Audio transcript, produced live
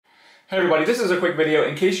Hey everybody, this is a quick video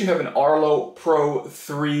in case you have an Arlo Pro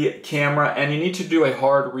 3 camera and you need to do a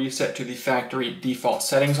hard reset to the factory default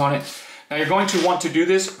settings on it. Now you're going to want to do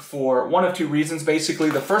this for one of two reasons basically.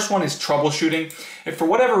 The first one is troubleshooting. If for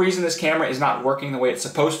whatever reason this camera is not working the way it's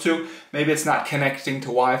supposed to, maybe it's not connecting to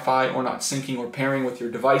Wi-Fi or not syncing or pairing with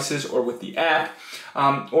your devices or with the app,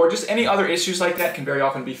 or just any other issues like that can very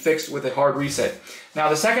often be fixed with a hard reset. Now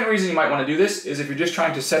the second reason you might want to do this is if you're just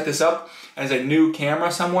trying to set this up as a new camera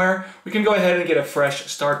somewhere, we can go ahead and get a fresh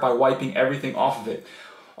start by wiping everything off of it.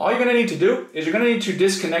 All you're going to need to do is you're going to need to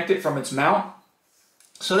disconnect it from its mount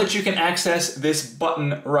so that you can access this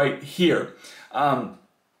button right here, right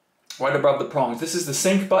above the prongs. This is the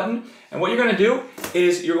sync button, and what you're going to do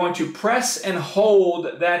is you're going to press and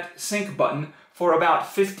hold that sync button for about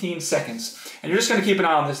 15 seconds. And you're just going to keep an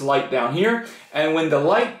eye on this light down here, and when the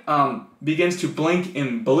light begins to blink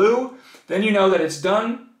in blue, then you know that it's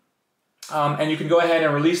done. And you can go ahead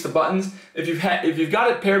and release the buttons. If you've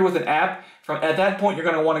got it paired with an app, at that point you're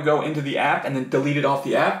going to want to go into the app and then delete it off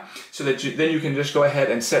the app so that then you can just go ahead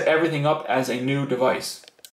and set everything up as a new device.